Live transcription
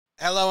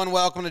Hello and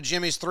welcome to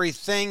Jimmy's Three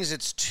Things.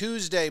 It's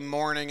Tuesday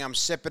morning. I'm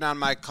sipping on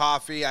my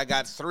coffee. I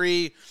got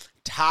three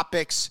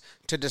topics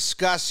to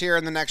discuss here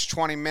in the next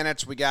 20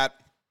 minutes. We got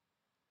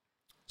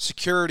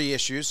security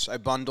issues. I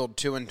bundled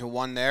two into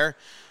one there.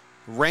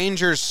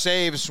 Rangers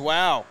saves.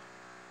 Wow.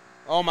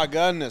 Oh my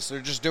goodness.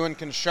 They're just doing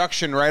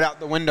construction right out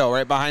the window,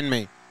 right behind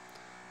me.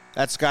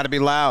 That's got to be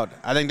loud.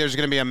 I think there's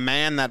going to be a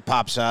man that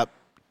pops up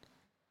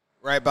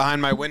right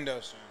behind my window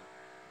soon.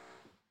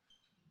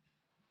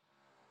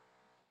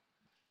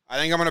 I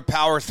think I'm going to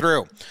power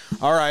through.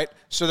 All right,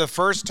 so the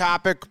first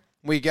topic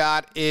we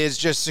got is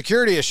just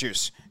security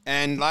issues.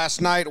 And last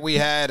night we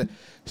had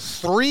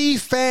three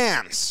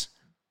fans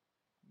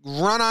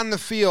run on the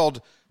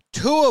field.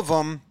 Two of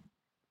them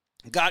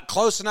got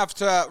close enough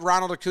to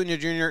Ronald Acuña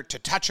Jr. to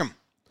touch him.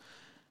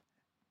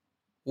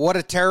 What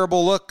a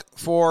terrible look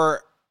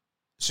for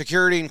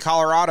security in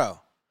Colorado.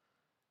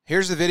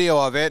 Here's the video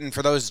of it, and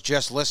for those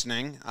just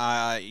listening,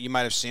 you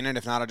might have seen it.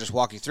 If not, I'll just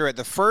walk you through it.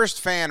 The first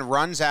fan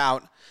runs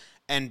out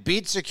and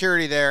beats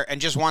security there and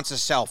just wants a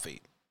selfie.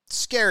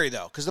 Scary,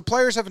 though, because the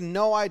players have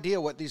no idea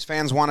what these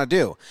fans want to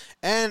do.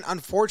 And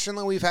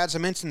unfortunately, we've had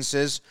some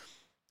instances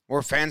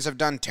where fans have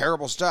done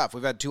terrible stuff.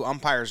 We've had two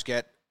umpires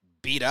get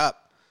beat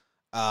up.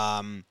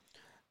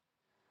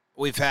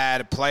 We've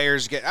had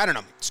players get, I don't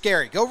know,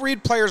 scary. Go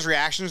read players'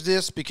 reactions to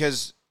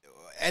this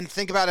and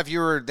think about if you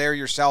were there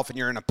yourself and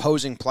you're an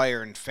opposing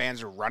player and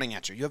fans are running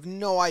at you. You have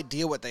no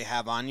idea what they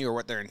have on you or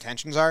what their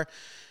intentions are.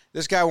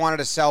 This guy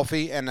wanted a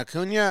selfie, and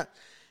Acuña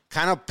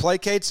kind of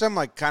placates him,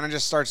 like kind of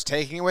just starts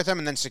taking it with him,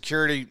 and then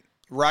security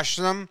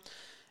rushes him.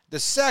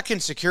 The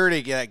second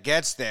security that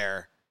gets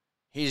there,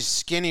 he's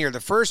skinnier. The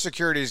first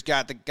security's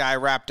got the guy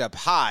wrapped up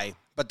high,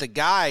 but the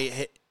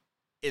guy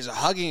is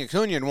hugging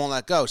Acuña and won't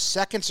let go.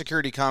 Second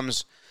security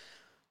comes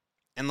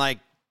and,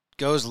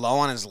 goes low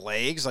on his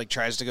legs,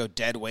 tries to go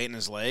dead weight in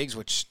his legs,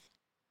 which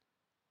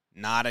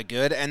not a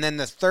good. And then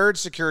the third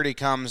security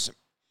comes,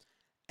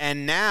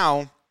 and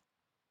now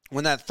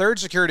when that third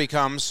security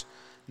comes,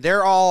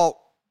 they're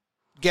all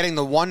getting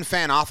the one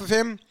fan off of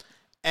him,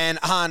 and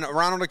on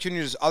Ronald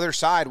Acuña's other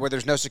side where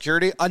there's no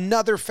security,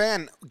 another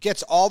fan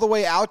gets all the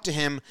way out to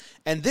him,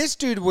 and this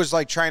dude was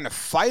trying to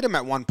fight him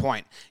at one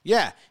point.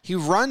 Yeah, he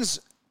runs,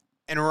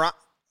 and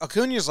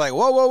Acuña's like,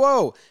 whoa, whoa,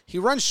 whoa. He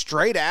runs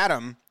straight at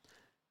him.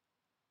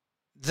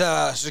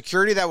 The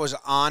security that was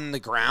on the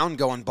ground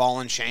going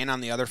ball and chain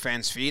on the other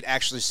fan's feet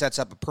actually sets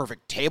up a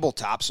perfect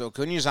tabletop, so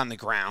Acuña's on the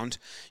ground.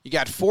 You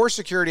got four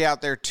security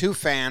out there, two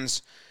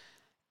fans,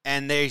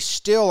 and they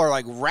still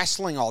are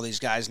wrestling all these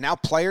guys. Now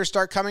players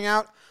start coming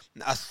out.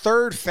 A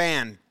third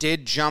fan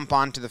did jump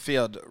onto the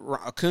field.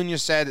 Acuña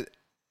said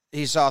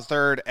he saw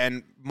third,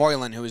 and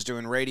Moylan, who was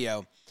doing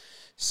radio,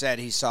 said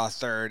he saw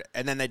third.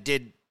 And then they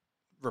did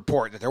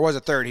report that there was a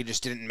third. He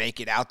just didn't make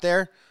it out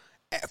there.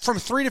 From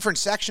three different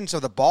sections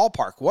of the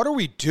ballpark. What are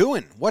we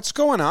doing? What's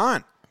going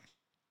on?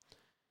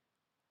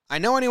 I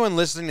know anyone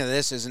listening to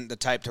this isn't the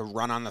type to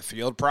run on the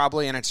field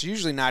probably, and it's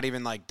usually not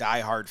even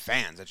diehard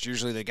fans. It's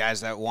usually the guys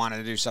that wanted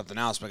to do something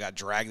else but got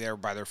dragged there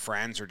by their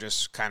friends or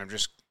just kind of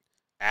just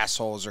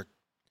assholes or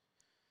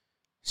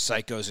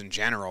psychos in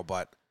general.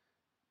 But,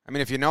 I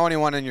mean, if you know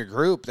anyone in your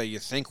group that you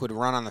think would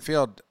run on the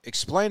field,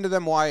 explain to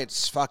them why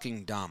it's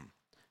fucking dumb.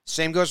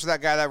 Same goes for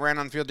that guy that ran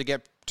on the field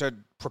to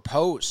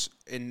propose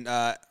in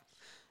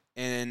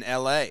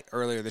L.A.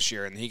 earlier this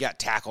year, and he got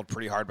tackled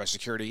pretty hard by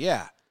security.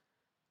 Yeah.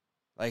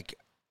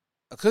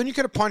 Acuña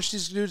could have punched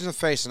these dudes in the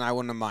face, and I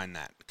wouldn't have minded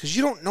that. Because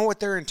you don't know what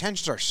their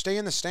intentions are. Stay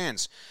in the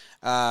stands.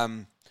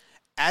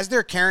 As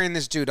they're carrying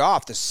this dude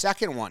off, the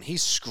second one,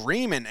 he's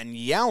screaming and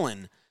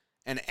yelling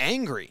and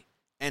angry.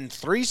 And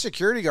three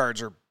security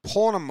guards are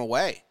pulling him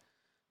away.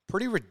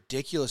 Pretty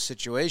ridiculous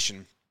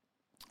situation.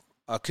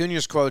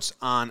 Acuña's quotes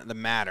on the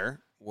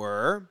matter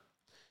were,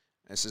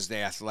 this is the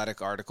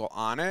Athletic article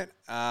on it.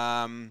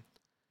 Acuña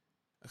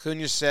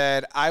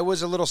said, I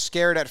was a little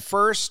scared at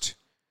first.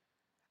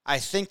 I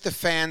think the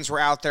fans were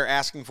out there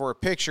asking for a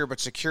picture,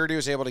 but security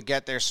was able to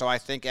get there, so I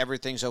think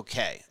everything's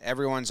okay.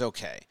 Everyone's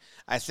okay.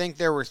 I think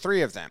there were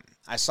three of them.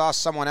 I saw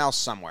someone else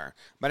somewhere.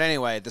 But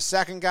anyway, the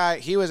second guy,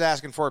 he was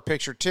asking for a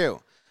picture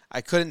too.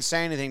 I couldn't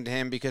say anything to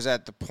him because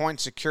at the point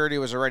security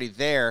was already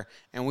there,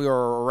 and we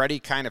were already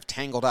kind of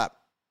tangled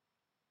up.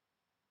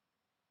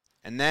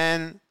 And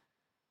then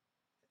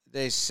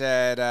they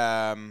said,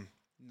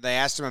 they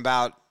asked him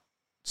about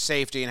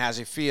safety and how does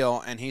he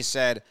feel, and he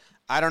said,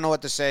 I don't know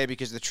what to say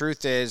because the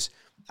truth is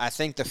I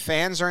think the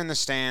fans are in the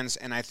stands,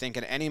 and I think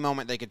at any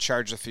moment they could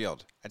charge the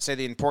field. I'd say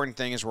the important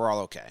thing is we're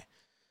all okay.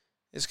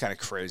 It's kind of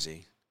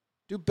crazy.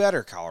 Do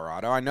better,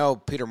 Colorado. I know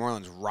Peter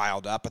Moylan's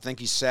riled up. I think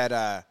he said,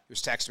 he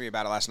was texting me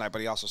about it last night, but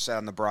he also said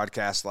on the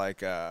broadcast, what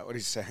did he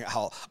say?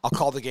 I'll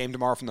call the game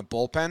tomorrow from the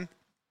bullpen.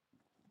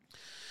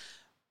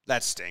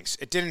 That stinks.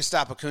 It didn't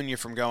stop Acuña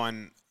from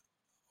going,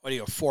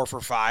 4 for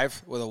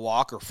 5 with a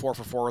walk or 4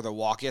 for 4 with a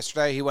walk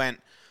yesterday. He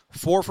went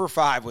 4 for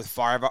 5 with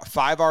five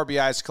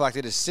RBIs,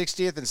 collected his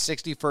 60th and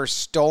 61st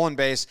stolen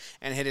base,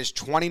 and hit his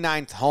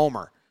 29th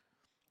homer.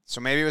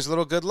 So maybe it was a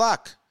little good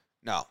luck.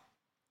 No,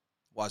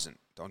 wasn't.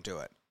 Don't do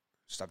it.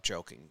 Stop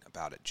joking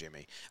about it,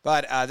 Jimmy.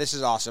 But this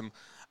is awesome.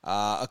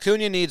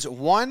 Acuña needs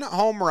 1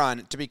 home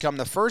run to become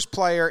the first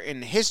player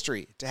in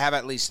history to have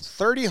at least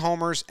 30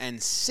 homers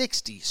and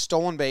 60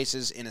 stolen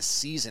bases in a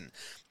season.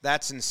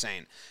 That's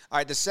insane. All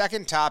right, the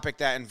second topic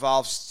that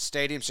involves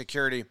stadium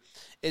security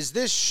is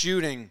this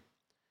shooting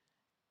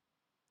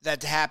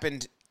that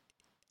happened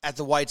at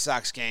the White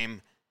Sox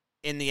game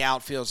in the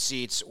outfield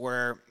seats,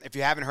 where, if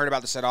you haven't heard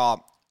about this at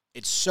all,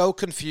 it's so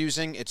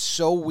confusing. It's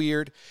so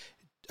weird.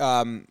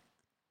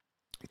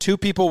 2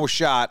 people were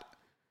shot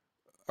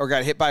or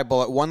got hit by a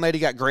bullet. One lady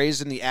got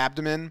grazed in the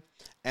abdomen,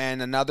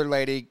 and another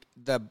lady,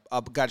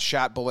 got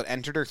shot. Bullet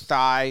entered her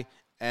thigh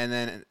and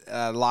then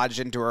lodged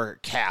into her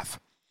calf.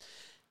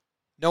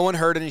 No one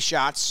heard any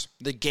shots.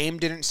 The game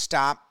didn't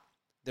stop.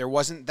 There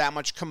wasn't that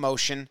much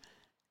commotion,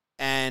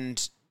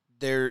 and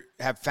they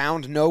have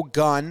found no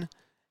gun,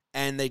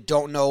 and they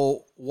don't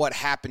know what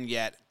happened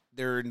yet.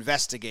 They're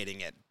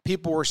investigating it.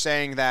 People were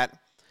saying that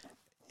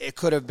it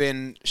could have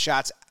been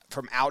shots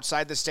from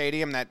outside the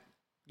stadium that,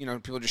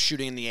 people just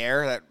shooting in the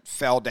air that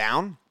fell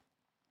down.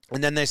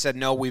 And then they said,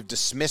 no, we've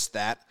dismissed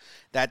that.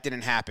 That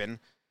didn't happen.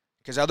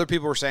 Because other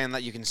people were saying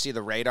that you can see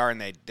the radar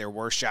and there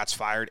were shots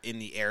fired in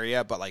the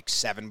area, but like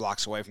 7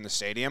 blocks away from the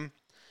stadium.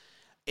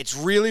 It's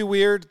really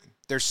weird.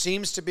 There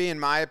seems to be, in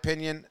my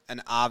opinion,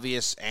 an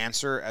obvious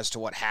answer as to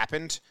what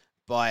happened,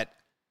 but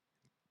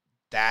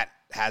that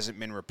hasn't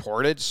been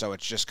reported, so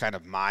it's just kind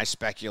of my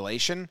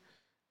speculation,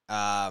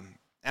 and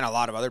a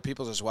lot of other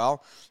people's as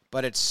well.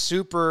 But it's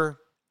super,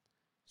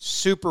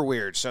 super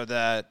weird. So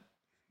I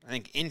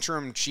think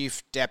interim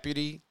chief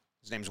deputy,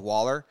 his name's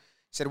Waller,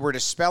 said, we're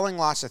dispelling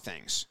lots of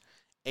things.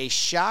 A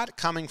shot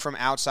coming from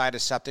outside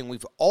is something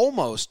we've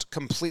almost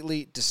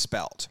completely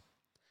dispelled.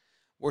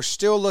 We're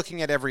still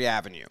looking at every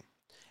avenue.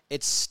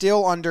 It's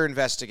still under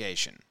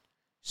investigation.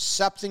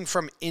 Something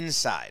from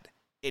inside.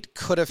 It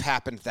could have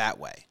happened that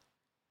way.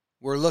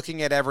 We're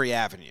looking at every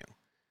avenue,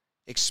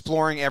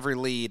 exploring every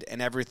lead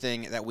and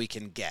everything that we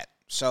can get.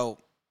 So,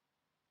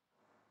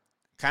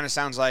 kind of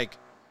sounds like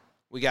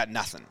we got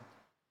nothing.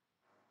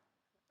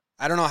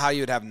 I don't know how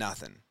you would have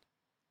nothing.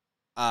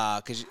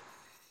 I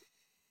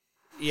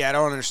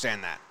don't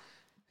understand that.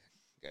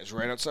 You guys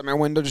right outside my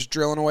window just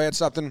drilling away at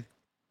something.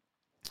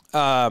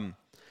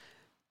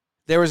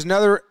 There was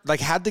another,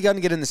 how'd the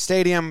gun get in the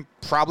stadium?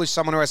 Probably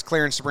someone who has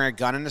clearance to bring a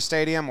gun in the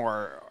stadium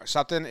or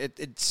something.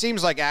 It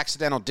seems like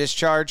accidental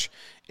discharge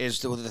is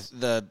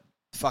the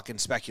fucking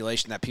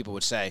speculation that people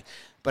would say.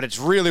 But it's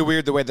really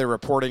weird the way they're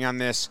reporting on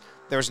this.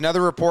 There was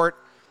another report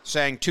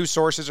saying 2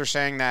 sources are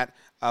saying that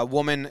a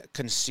woman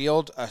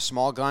concealed a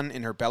small gun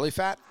in her belly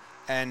fat,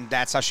 and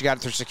that's how she got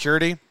it through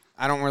security.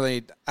 I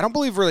don't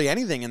believe really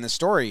anything in this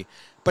story.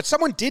 But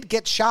someone did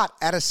get shot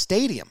at a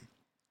stadium,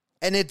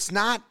 and it's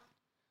not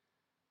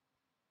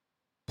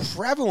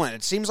prevalent.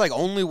 It seems like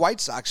only White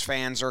Sox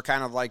fans are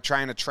kind of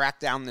trying to track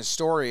down this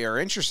story or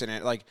interested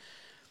in it.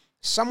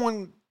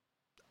 Someone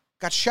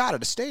got shot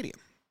at a stadium.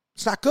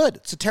 It's not good.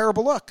 It's a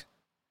terrible look.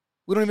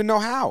 We don't even know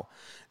how.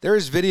 There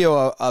is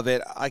video of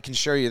it. I can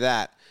show you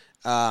that.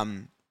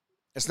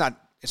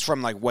 It's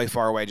from way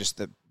far away, just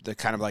the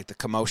kind of the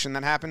commotion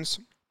that happens.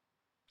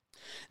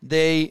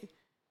 The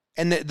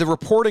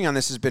reporting on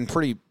this has been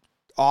pretty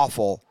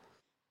awful.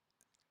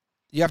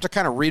 You have to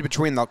kind of read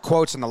between the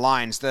quotes and the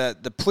lines.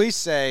 The police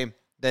say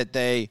that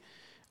they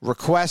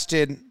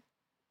requested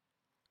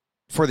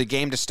for the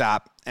game to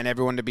stop and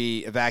everyone to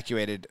be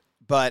evacuated,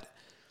 but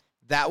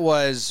that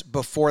was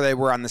before they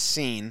were on the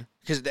scene.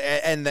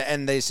 And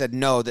they said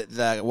no, that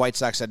the White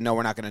Sox said, no,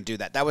 we're not going to do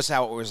that. That was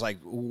how it was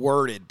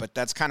worded, but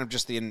that's kind of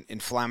just the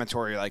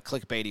inflammatory,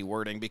 clickbaity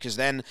wording, because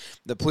then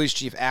the police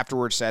chief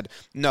afterwards said,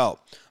 no,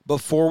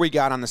 before we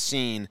got on the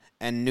scene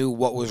and knew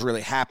what was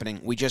really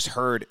happening, we just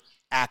heard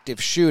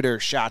active shooter,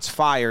 shots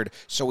fired,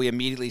 so we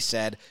immediately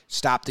said,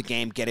 stop the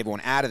game, get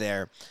everyone out of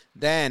there.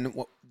 Then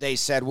they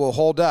said, well,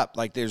 hold up,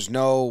 there's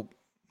no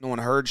one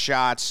heard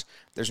shots,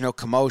 there's no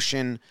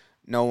commotion,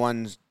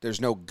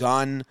 there's no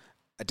gun,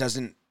 it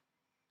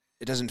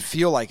doesn't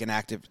feel like an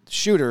active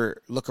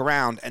shooter, look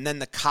around. And then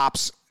the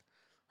cops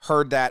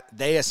heard that,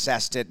 they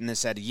assessed it, and they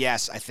said,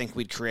 yes, I think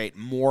we'd create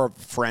more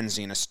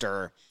frenzy and a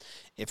stir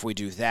if we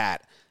do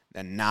that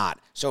than not.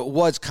 So it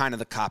was kind of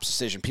the cops'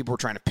 decision. People were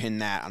trying to pin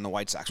that on the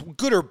White Sox.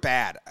 Good or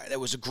bad, it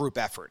was a group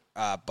effort,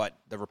 but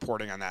the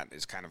reporting on that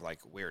is kind of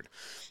weird.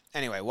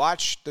 Anyway,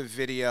 watch the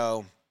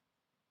video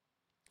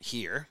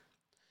here,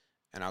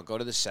 and I'll go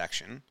to the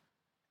section,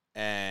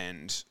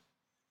 and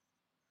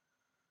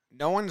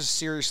no one's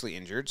seriously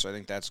injured, so I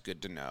think that's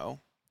good to know.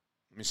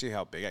 Let me see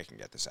how big I can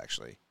get this,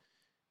 actually.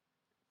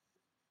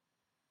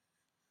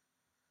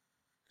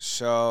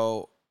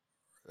 So,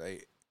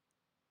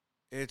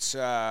 it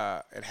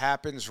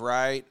happens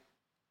right.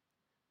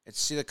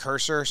 See the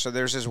cursor? So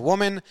there's this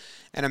woman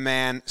and a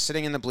man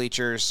sitting in the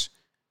bleachers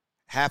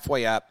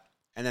halfway up,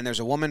 and then there's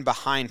a woman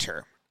behind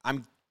her. I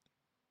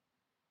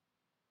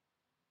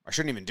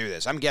shouldn't even do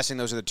this. I'm guessing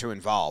those are the 2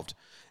 involved.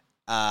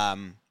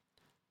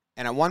 And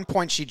And at one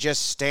point, she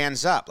just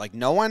stands up. Like,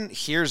 no one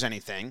hears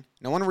anything.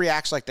 No one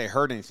reacts like they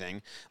heard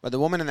anything. But the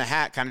woman in the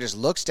hat kind of just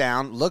looks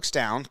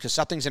down, because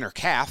something's in her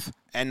calf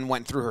and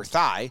went through her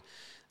thigh.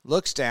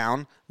 Looks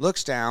down,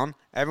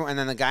 and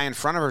then the guy in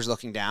front of her is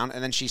looking down,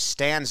 and then she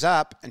stands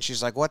up, and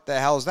she's like, what the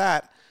hell is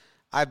that?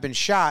 I've been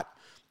shot.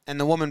 And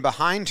the woman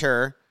behind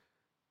her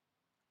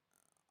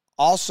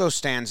also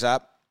stands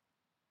up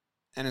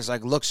and is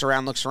like, looks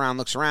around,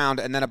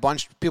 and then a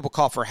bunch of people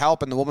call for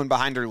help, and the woman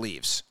behind her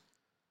leaves.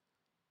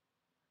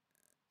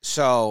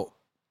 So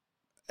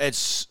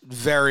it's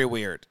very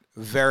weird,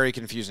 very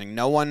confusing.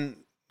 No one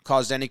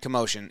caused any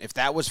commotion. If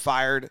that was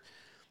fired,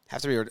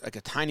 have to be like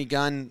a tiny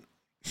gun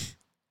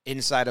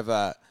inside of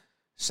a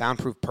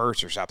soundproof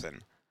purse or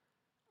something.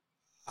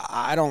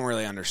 I don't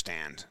really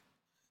understand.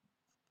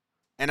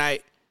 And I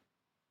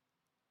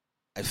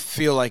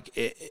feel like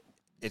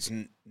it's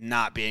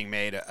not being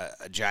made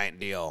a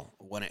giant deal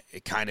when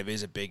it kind of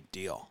is a big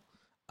deal.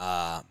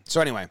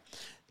 So anyway,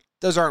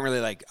 those aren't really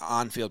like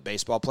on-field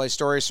baseball play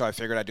stories, so I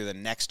figured I'd do the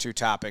next two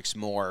topics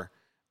more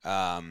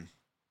gymalytics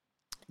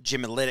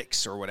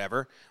or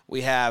whatever.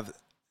 We have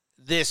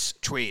this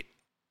tweet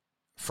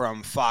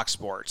from Fox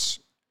Sports.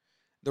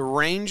 The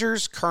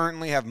Rangers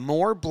currently have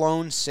more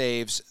blown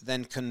saves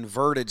than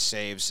converted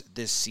saves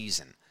this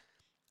season.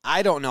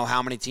 I don't know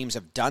how many teams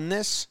have done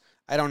this.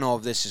 I don't know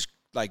if this is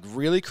like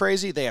really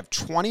crazy. They have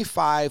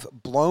 25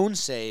 blown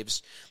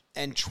saves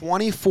and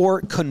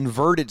 24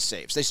 converted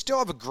saves. They still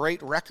have a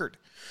great record.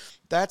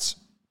 That's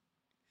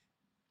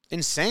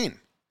insane.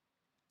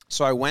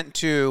 So I went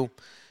to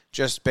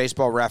just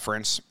Baseball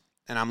Reference,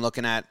 and I'm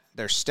looking at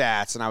their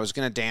stats, and I was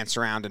going to dance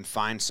around and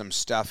find some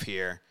stuff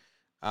here.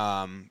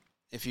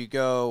 If you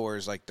go,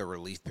 where's like the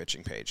relief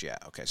pitching page? Yeah,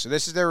 okay. So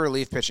this is their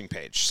relief pitching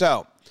page.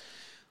 So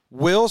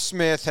Will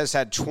Smith has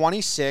had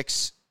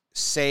 26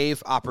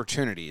 save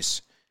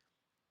opportunities,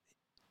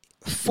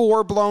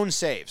 4 blown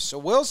saves. So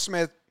Will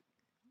Smith,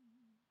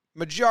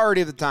 majority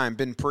of the time,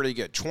 been pretty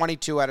good.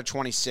 22 out of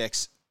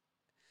 26.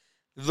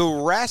 The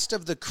rest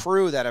of the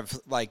crew that have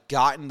like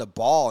gotten the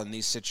ball in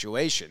these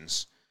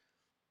situations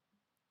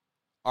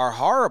are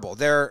horrible.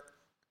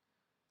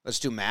 Let's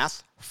do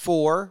math.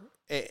 4,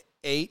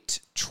 8,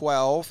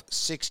 12,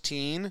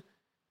 16,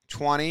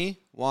 20,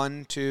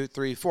 1, 2,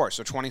 3, 4.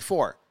 So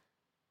 24.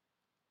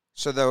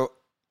 So the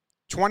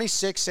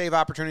 26 save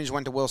opportunities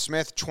went to Will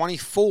Smith.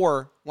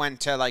 24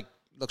 went to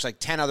looks like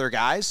 10 other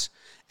guys.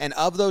 And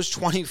of those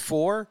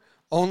 24,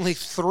 only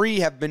 3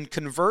 have been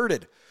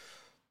converted.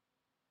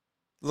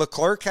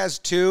 Leclerc has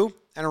 2,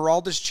 and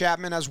Aroldis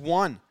Chapman has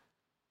 1.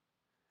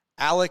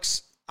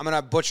 Alex, I'm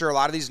going to butcher a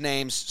lot of these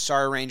names.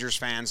 Sorry, Rangers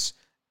fans.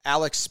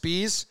 Alex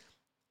Spees,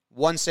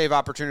 1 save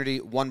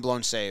opportunity, 1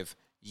 blown save.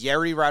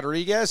 Yeri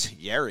Rodriguez,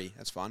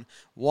 that's fun.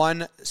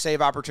 1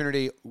 save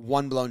opportunity,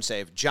 1 blown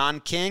save. John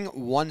King,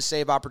 1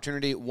 save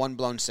opportunity, 1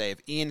 blown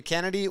save. Ian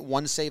Kennedy,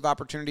 1 save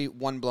opportunity,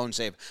 1 blown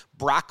save.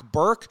 Brock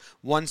Burke,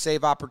 1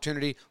 save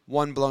opportunity,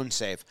 1 blown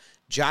save.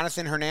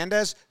 Jonathan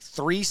Hernandez,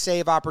 3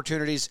 save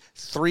opportunities,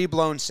 3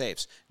 blown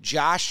saves.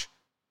 Josh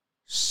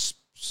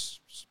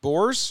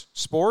Spores,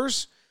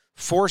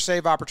 4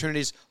 save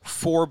opportunities,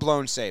 4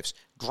 blown saves.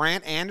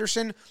 Grant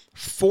Anderson,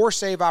 4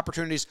 save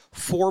opportunities,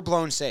 4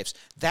 blown saves.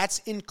 That's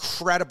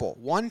incredible.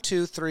 1,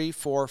 2, 3,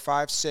 4,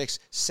 5, 6,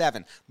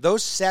 7.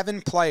 Those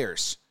 7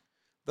 players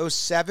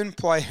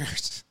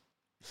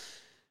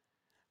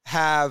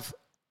have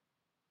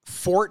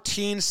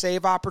 14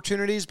 save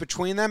opportunities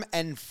between them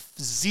and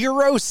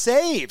 0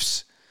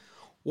 saves.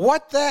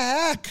 What the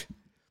heck?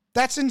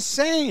 That's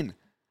insane.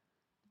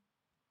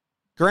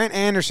 Grant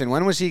Anderson,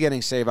 when was he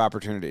getting save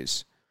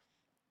opportunities?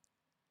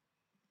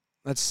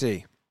 Let's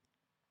see.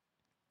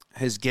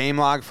 His game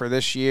log for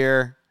this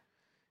year,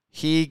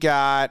 he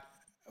got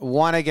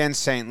 1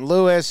 against St.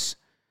 Louis,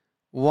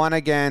 1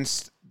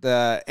 against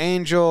the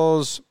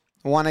Angels,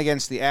 1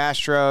 against the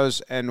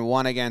Astros, and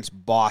 1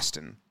 against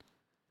Boston.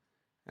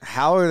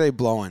 How are they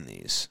blowing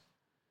these?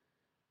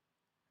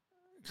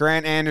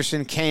 Grant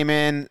Anderson came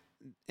in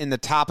the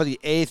top of the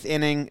 8th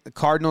inning. The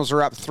Cardinals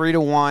are up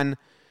 3-1.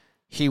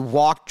 He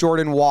walked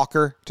Jordan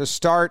Walker to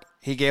start.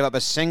 He gave up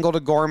a single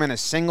to Gorman, a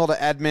single to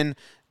Edman.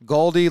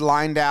 Goldie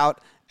lined out,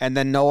 and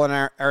then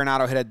Nolan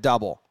Arenado hit a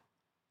double.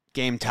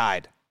 Game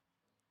tied.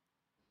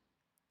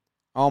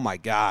 Oh, my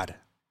God.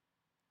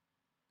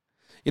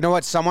 You know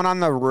what? Someone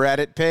on the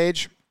Reddit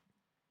page.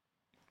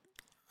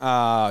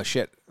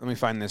 Shit. Let me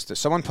find this.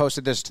 Someone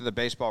posted this to the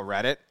baseball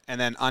Reddit,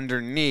 and then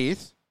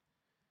underneath,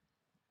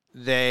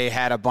 they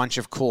had a bunch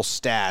of cool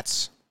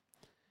stats,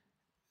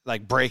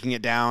 like breaking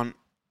it down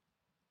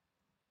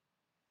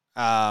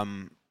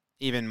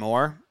even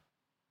more.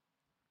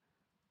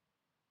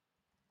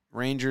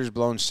 Rangers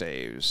blown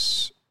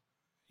saves.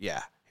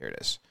 Yeah, here it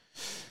is.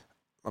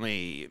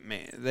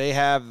 They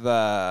have,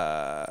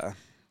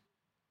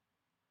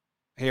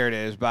 here it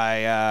is,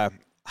 by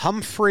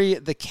Humphrey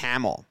the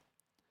Camel.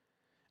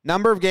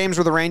 Number of games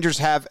where the Rangers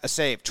have a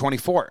save,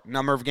 24.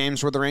 Number of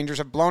games where the Rangers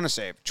have blown a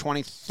save,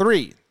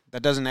 23.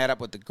 That doesn't add up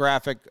with the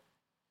graphic.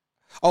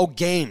 Oh,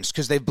 games,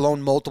 because they've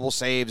blown multiple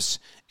saves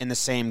in the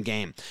same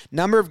game.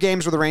 Number of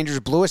games where the Rangers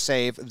blew a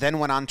save, then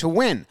went on to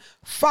win.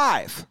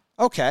 5.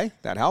 Okay,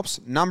 that helps.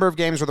 Number of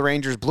games where the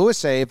Rangers blew a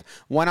save,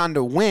 went on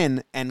to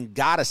win, and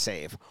got a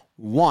save.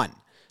 1.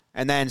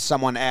 And then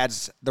someone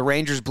adds, the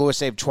Rangers blew a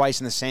save twice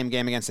in the same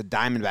game against the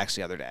Diamondbacks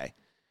the other day.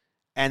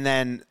 And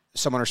then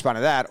someone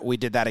responded to that. We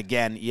did that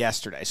again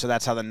yesterday. So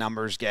that's how the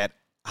numbers get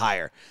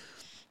higher.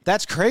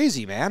 That's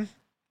crazy, man.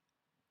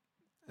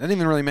 That doesn't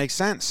even really make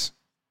sense.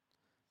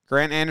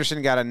 Grant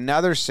Anderson got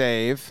another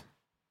save.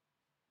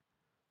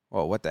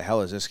 Whoa, what the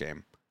hell is this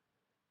game?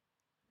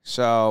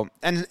 So,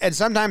 and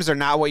sometimes they're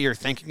not what you're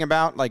thinking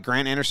about. Like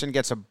Grant Anderson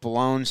gets a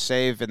blown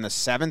save in the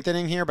 7th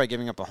inning here by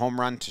giving up a home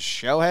run to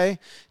Shohei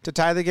to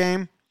tie the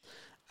game.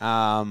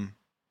 I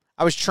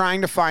was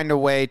trying to find a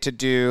way to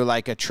do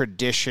like a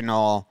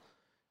traditional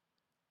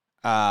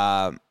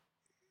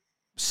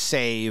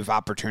save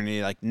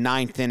opportunity, like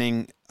 9th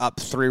inning, up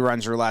 3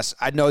 runs or less.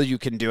 I know you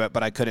can do it,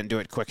 but I couldn't do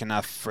it quick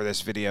enough for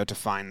this video to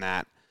find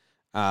that.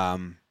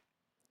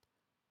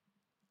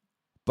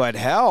 But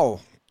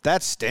hell,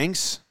 that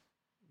stinks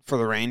for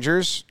the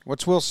Rangers.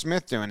 What's Will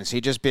Smith doing? Has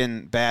he just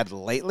been bad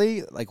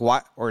lately? Like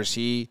what? Or is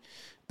he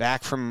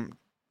back from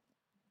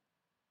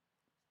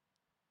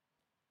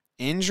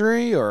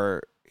injury,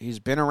 or he's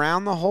been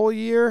around the whole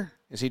year?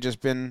 Has he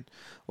just been,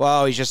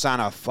 well, he's just on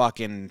a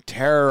fucking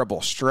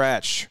terrible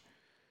stretch.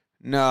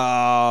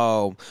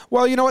 No.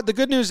 Well, you know what? The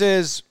good news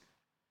is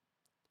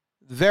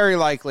very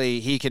likely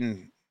he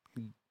can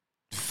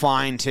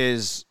find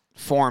his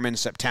form in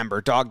September.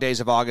 Dog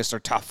days of August are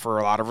tough for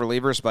a lot of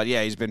relievers, but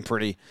yeah, he's been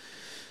pretty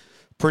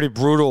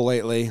brutal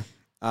lately.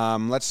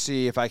 Let's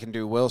see if I can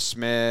do Will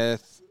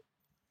Smith,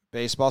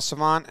 Baseball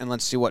Savant, and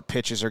let's see what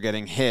pitches are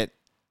getting hit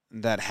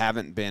that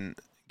haven't been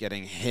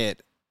getting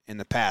hit in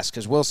the past.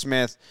 Because Will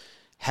Smith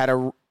had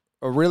a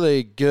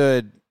really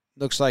good,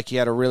 looks like he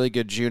had a really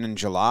good June and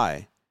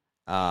July.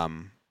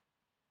 Well,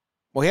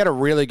 he had a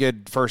really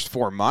good first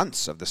 4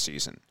 months of the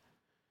season.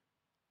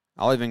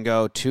 I'll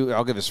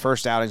give his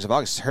first outings of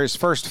August. His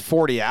first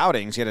 40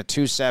 outings, he had a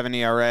 2.7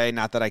 ERA.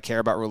 Not that I care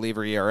about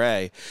reliever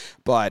ERA,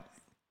 but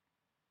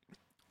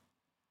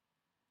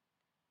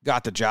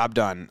got the job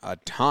done a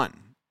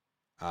ton.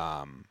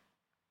 And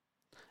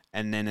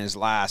then his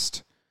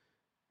last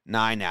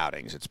 9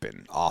 outings, it's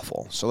been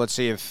awful. So let's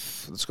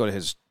go to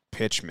his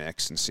pitch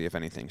mix and see if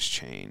anything's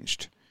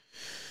changed.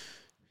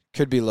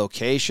 Could be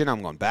location.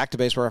 I'm going back to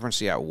Baseball Reference.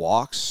 See,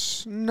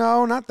 walks.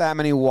 No, not that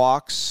many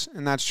walks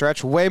in that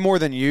stretch. Way more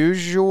than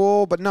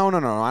usual, but no.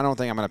 I don't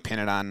think I'm going to pin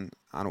it on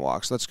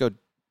walks. Let's go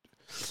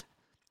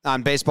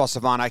on Baseball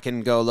Savant. I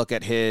can go look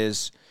at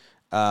his,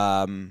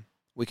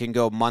 we can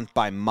go month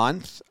by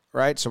month,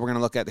 right? So we're going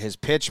to look at his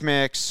pitch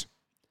mix,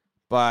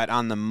 but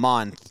on the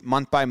month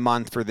by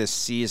month for this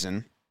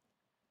season.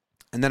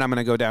 And then I'm going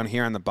to go down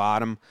here on the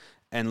bottom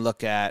and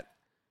look at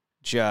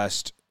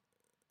just,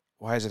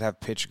 why does it have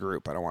pitch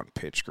group? I don't want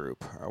pitch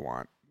group. I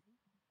want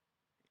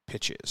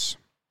pitches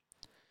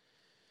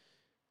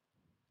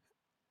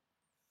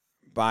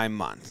by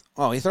month.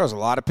 Oh, he throws a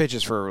lot of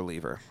pitches for a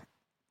reliever.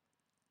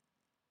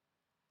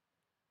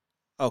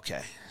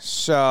 Okay,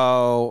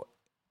 so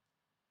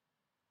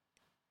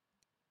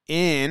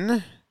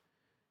in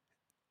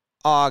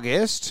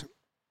August,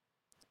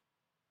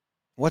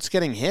 what's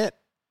getting hit?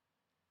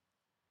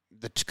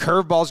 The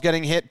curveball's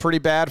getting hit pretty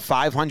bad.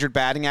 500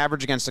 batting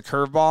average against the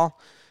curveball.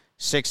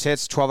 6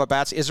 hits, 12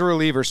 at-bats. Is a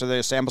reliever, so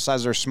the sample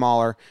sizes are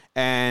smaller.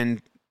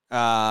 And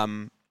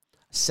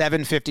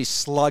 750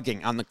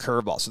 slugging on the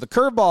curveball. So the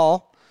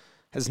curveball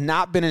has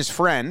not been his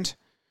friend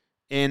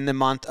in the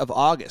month of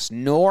August,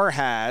 nor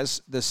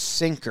has the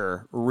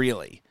sinker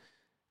really.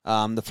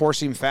 The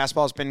four-seam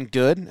fastball has been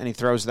good, and he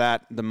throws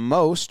that the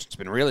most. It's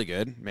been really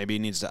good. Maybe he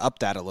needs to up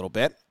that a little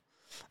bit.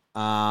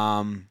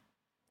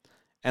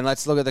 And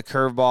let's look at the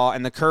curveball.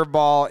 And the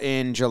curveball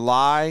in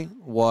July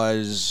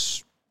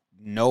was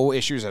no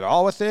issues at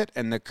all with it.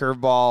 And the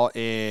curveball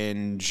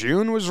in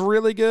June was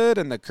really good.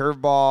 And the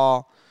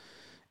curveball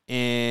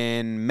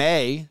in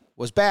May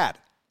was bad.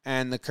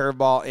 And the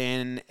curveball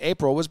in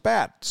April was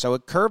bad. So a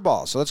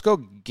curveball. So let's go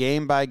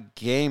game by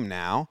game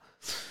now.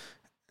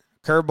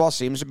 Curveball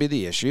seems to be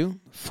the issue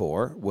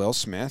for Will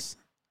Smith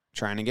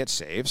trying to get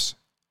saves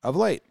of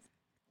late.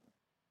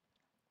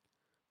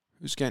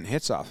 Who's getting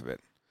hits off of it?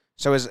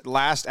 So his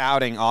last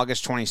outing,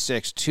 August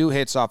 26th, 2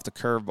 hits off the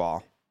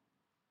curveball.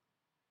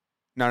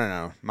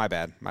 No. My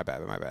bad.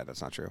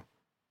 That's not true.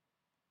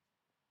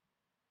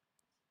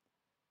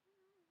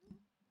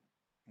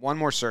 One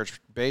more search.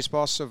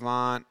 Baseball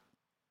Savant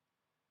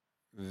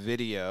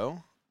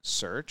video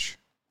search.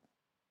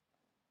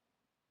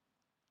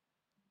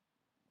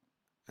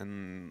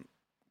 And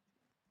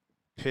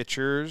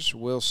pitchers,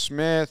 Will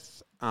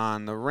Smith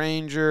on the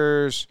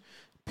Rangers.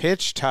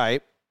 Pitch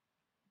type,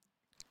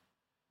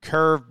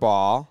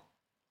 curveball.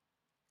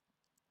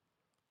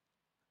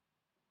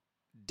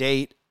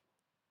 Date,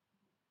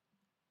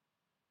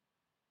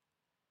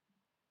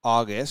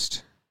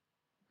 August.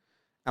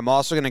 I'm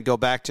also going to go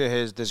back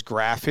to this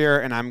graph here,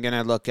 and I'm going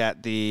to look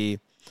at the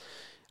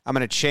I'm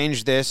going to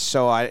change this.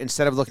 So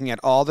instead of looking at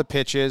all the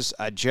pitches,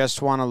 I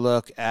just want to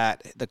look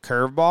at the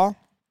curveball.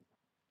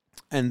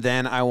 And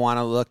then I want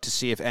to look to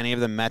see if any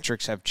of the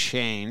metrics have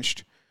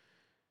changed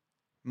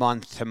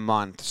month to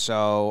month.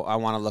 So I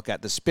want to look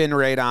at the spin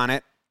rate on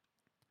it.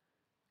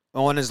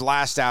 On his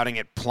last outing,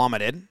 it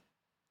plummeted.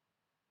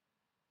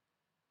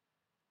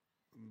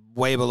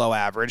 Way below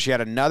average. He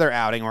had another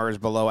outing where it was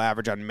below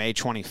average on May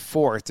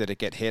 24th. Did it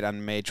get hit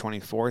on May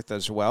 24th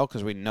as well?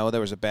 Because we know there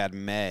was a bad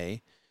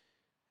May.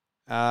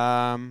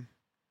 No.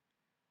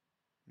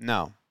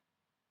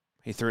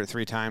 He threw it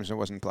 3 times and it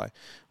wasn't play.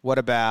 What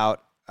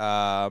about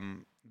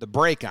the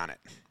break on it?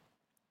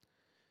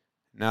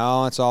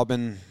 No, it's all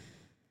been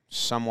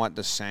somewhat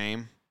the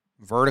same.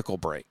 Vertical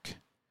break.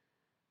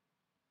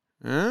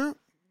 Not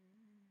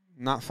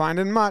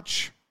finding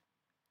much.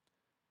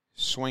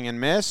 Swing and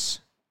miss.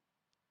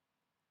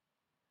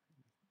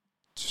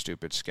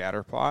 Stupid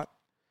scatter plot.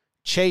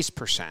 Chase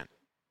percent.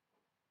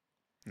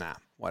 Nah,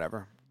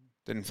 whatever.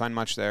 Didn't find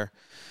much there.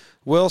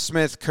 Will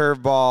Smith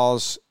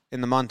curveballs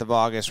in the month of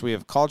August. We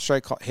have called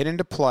strike, hit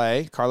into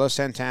play. Carlos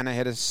Santana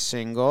hit a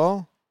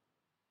single.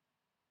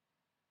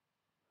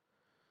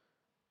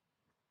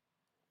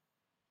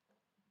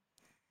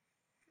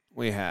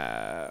 We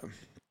have.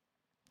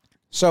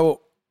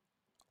 So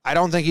I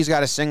don't think he's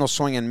got a single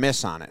swing and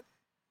miss on it.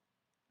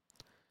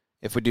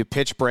 If we do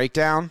pitch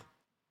breakdown,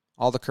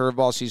 all the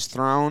curveballs he's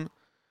thrown,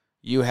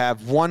 you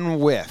have 1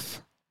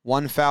 whiff,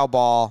 1 foul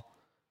ball,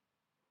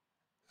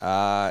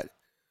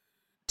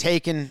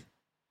 taken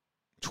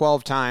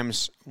 12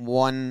 times,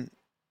 one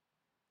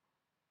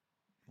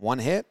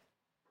hit.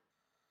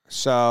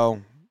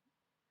 So,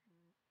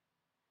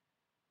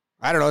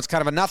 I don't know. It's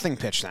kind of a nothing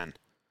pitch then.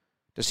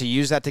 Does he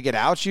use that to get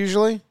outs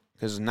usually?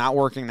 Because it's not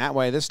working that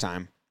way this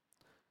time.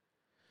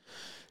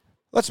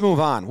 Let's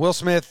move on. Will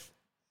Smith,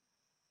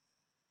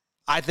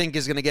 I think,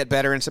 is going to get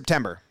better in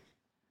September.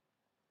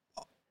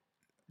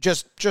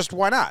 Just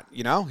why not?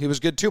 You know, he was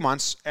good 2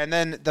 months. And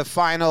then the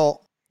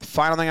final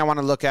thing I want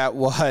to look at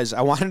was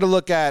I wanted to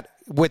look at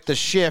with the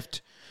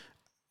shift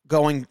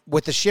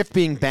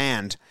being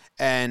banned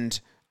and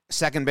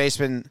second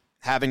baseman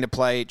having to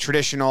play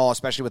traditional,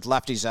 especially with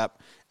lefties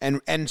up,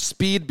 and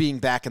speed being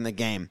back in the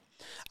game.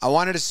 I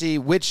wanted to see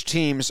which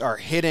teams are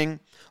hitting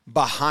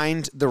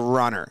behind the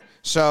runner.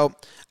 So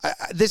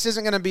this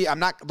isn't going to be,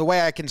 the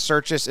way I can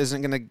search this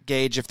isn't going to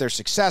gauge if they're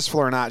successful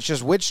or not. It's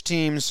just which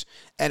teams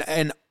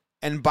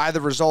and by the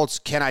results,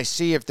 can I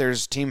see if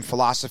there's team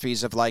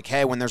philosophies of like,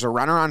 hey, when there's a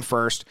runner on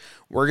first,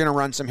 we're going to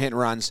run some hit and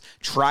runs,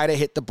 try to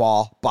hit the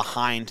ball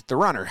behind the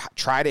runner,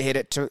 try to hit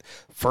it to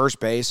first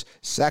base,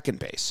 second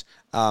base.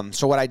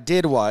 So what I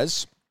did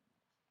was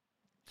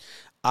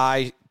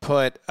I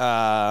put,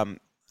 I'm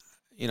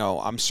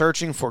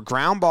searching for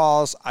ground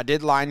balls. I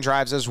did line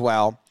drives as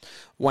well.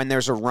 When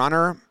there's a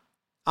runner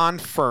on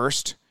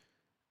first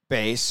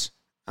base,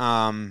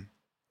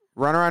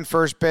 runner on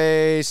first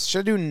base. Should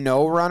I do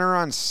no runner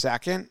on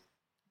second?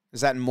 Is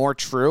that more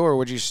true, or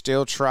would you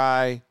still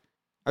try?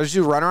 I'll just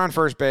do runner on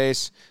first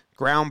base,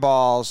 ground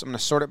balls. I'm going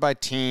to sort it by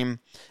team,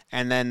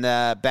 and then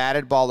the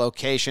batted ball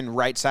location,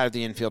 right side of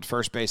the infield,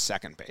 first base,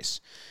 second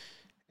base.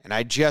 And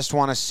I just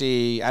want to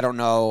see, I don't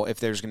know if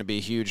there's going to be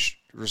huge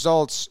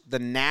results. The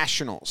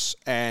Nationals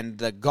and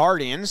the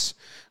Guardians.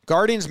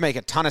 Guardians make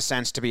a ton of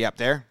sense to be up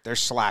there. They're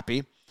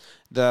slappy.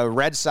 The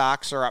Red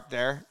Sox are up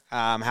there.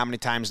 How many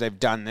times they've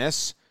done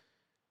this.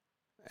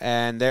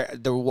 And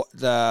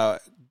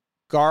the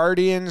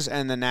Guardians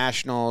and the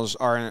Nationals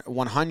are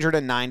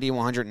 190,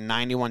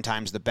 191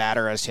 times the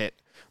batter has hit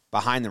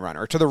behind the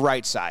runner, or to the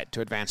right side to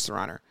advance the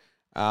runner.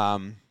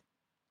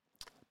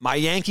 My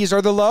Yankees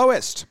are the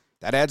lowest.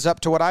 That adds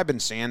up to what I've been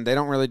seeing. They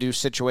don't really do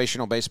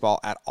situational baseball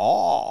at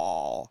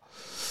all.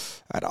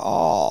 At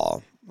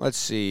all. Let's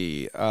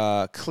see.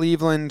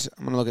 Cleveland,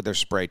 I'm going to look at their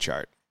spray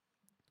chart.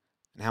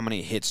 And how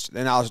many hits.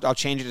 Then I'll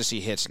change it to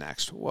see hits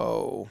next.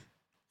 Whoa.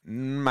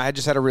 I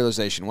just had a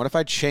realization. What if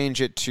I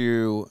change it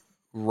to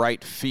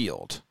right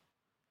field?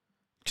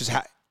 Because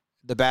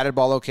the batted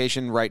ball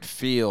location, right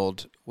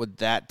field, would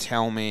that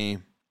tell me?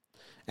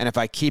 And if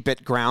I keep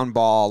it ground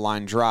ball,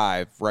 line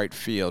drive, right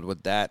field,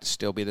 would that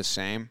still be the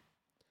same?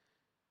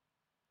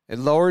 It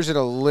lowers it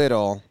a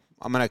little.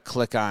 I'm going to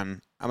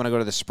go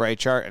to the spray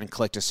chart and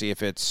click to see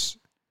if it's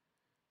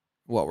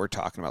what we're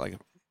talking about. Like,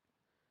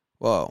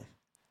 whoa.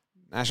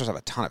 Nationals have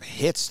a ton of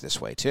hits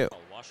this way, too.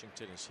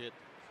 Washington has hit.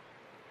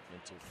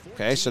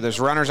 Okay, so there's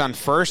runners on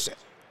first.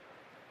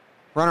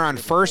 Runner on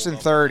first and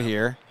third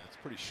here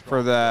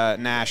for the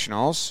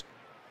Nationals.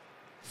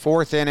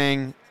 4th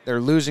inning. They're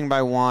losing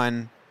by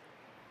 1.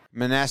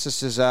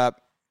 Meneses is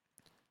up.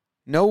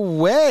 No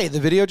way. The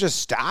video just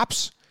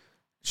stops.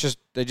 It's just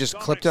they just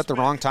clipped it at the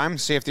wrong time.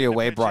 See if the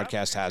away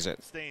broadcast has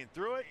it. Staying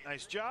through it.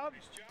 Nice job.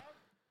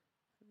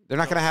 They're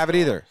not going to have it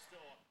either.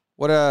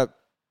 That's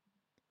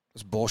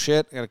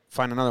bullshit. I got to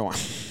find another one.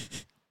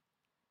 It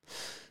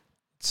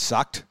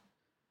sucked.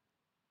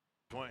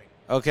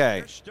 Okay.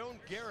 And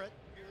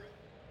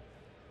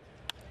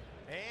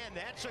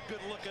that's a good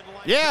looking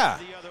line yeah.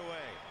 the other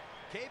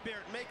way.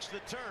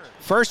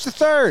 First to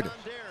third.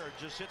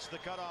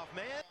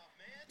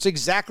 It's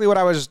exactly what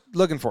I was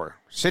looking for.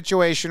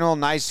 Situational,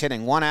 nice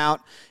hitting. One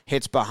out,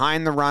 hits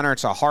behind the runner.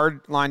 It's a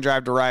hard line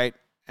drive to right,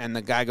 and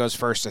the guy goes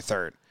first to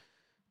third.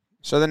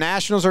 So the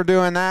Nationals are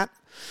doing that.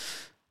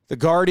 The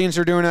Guardians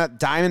are doing it.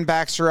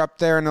 Diamondbacks are up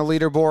there in the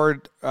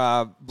leaderboard.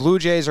 Blue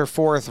Jays are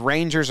fourth.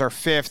 Rangers are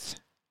fifth.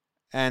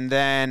 And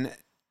then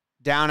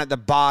down at the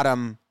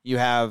bottom, you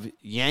have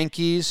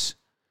Yankees,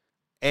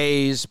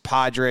 A's,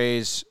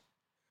 Padres,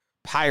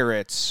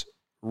 Pirates,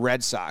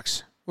 Red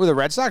Sox. Well, the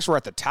Red Sox were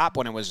at the top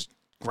when it was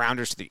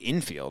grounders to the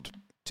infield,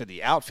 to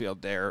the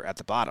outfield there at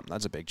the bottom.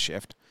 That's a big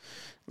shift.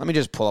 Let me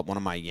just pull up one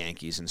of my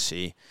Yankees and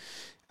see.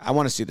 I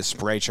want to see the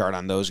spray chart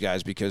on those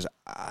guys because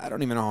I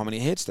don't even know how many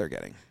hits they're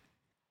getting.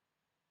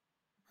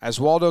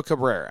 Oswaldo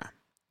Cabrera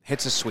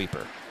hits a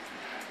sweeper.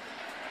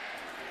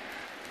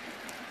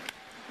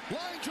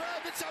 Line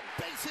drive, it's a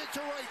base hit to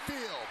right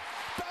field.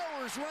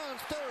 Bowers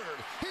rounds third.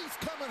 He's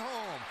coming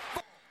home.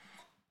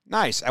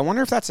 Nice. I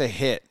wonder if that's a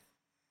hit.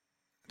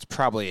 It's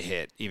probably a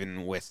hit,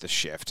 even with the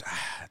shift.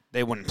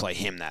 They wouldn't play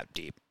him that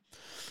deep.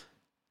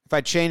 If I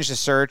change the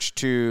search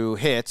to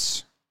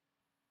hits,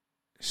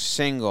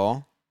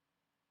 single,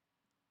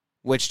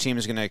 which team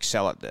is going to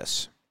excel at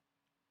this?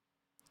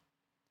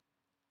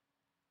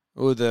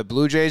 Ooh, the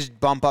Blue Jays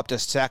bump up to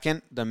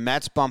second. The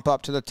Mets bump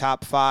up to the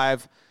top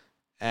five.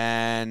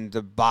 And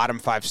the bottom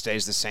five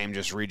stays the same,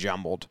 just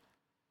rejumbled.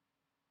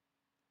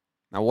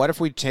 Now, what if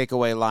we take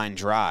away line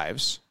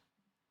drives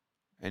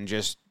and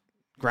just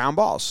ground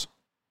balls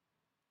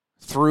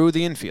through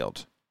the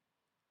infield?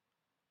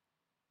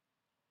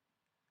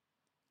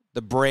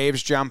 The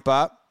Braves jump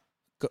up.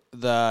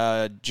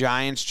 The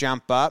Giants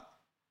jump up.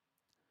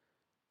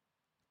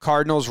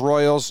 Cardinals,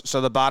 Royals.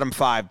 So the bottom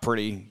five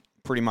pretty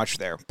much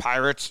there.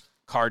 Pirates,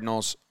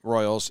 Cardinals,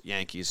 Royals,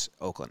 Yankees,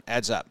 Oakland.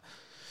 Adds up.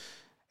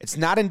 It's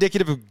not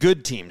indicative of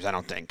good teams, I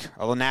don't think.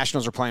 Although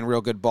Nationals are playing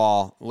real good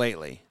ball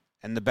lately,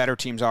 and the better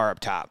teams are up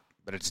top.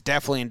 But it's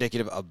definitely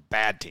indicative of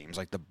bad teams,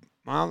 like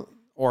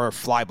or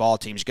fly ball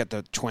teams. You get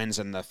the Twins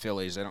and the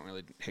Phillies. They don't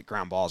really hit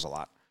ground balls a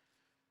lot.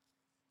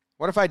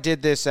 What if I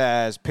did this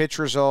as pitch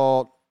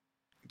result?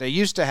 They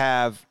used to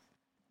have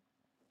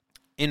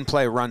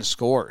in-play run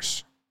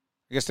scores.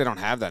 I guess they don't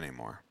have that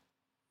anymore.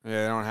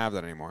 Yeah, they don't have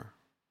that anymore.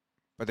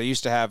 But they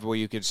used to have where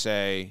you could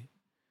say,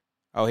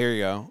 oh, here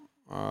you go.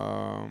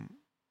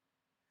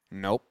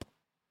 Nope.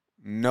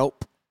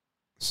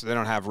 So they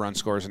don't have run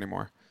scores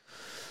anymore.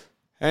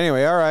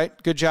 Anyway, all right.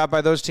 Good job by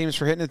those teams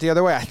for hitting it the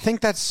other way. I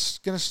think that's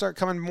going to start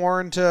coming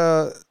more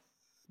into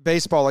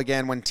baseball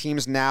again when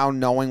teams now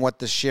knowing what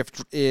the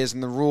shift is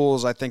and the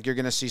rules. I think you're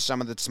going to see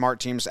some of the smart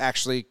teams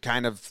actually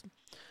kind of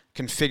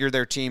configure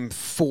their team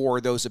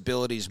for those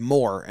abilities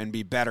more and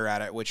be better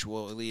at it, which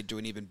will lead to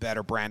an even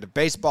better brand of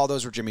baseball.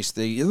 Those are Jimmy's.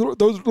 Those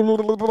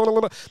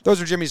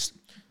are Jimmy's.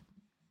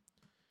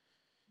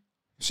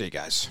 See you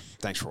guys.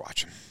 Thanks for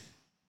watching.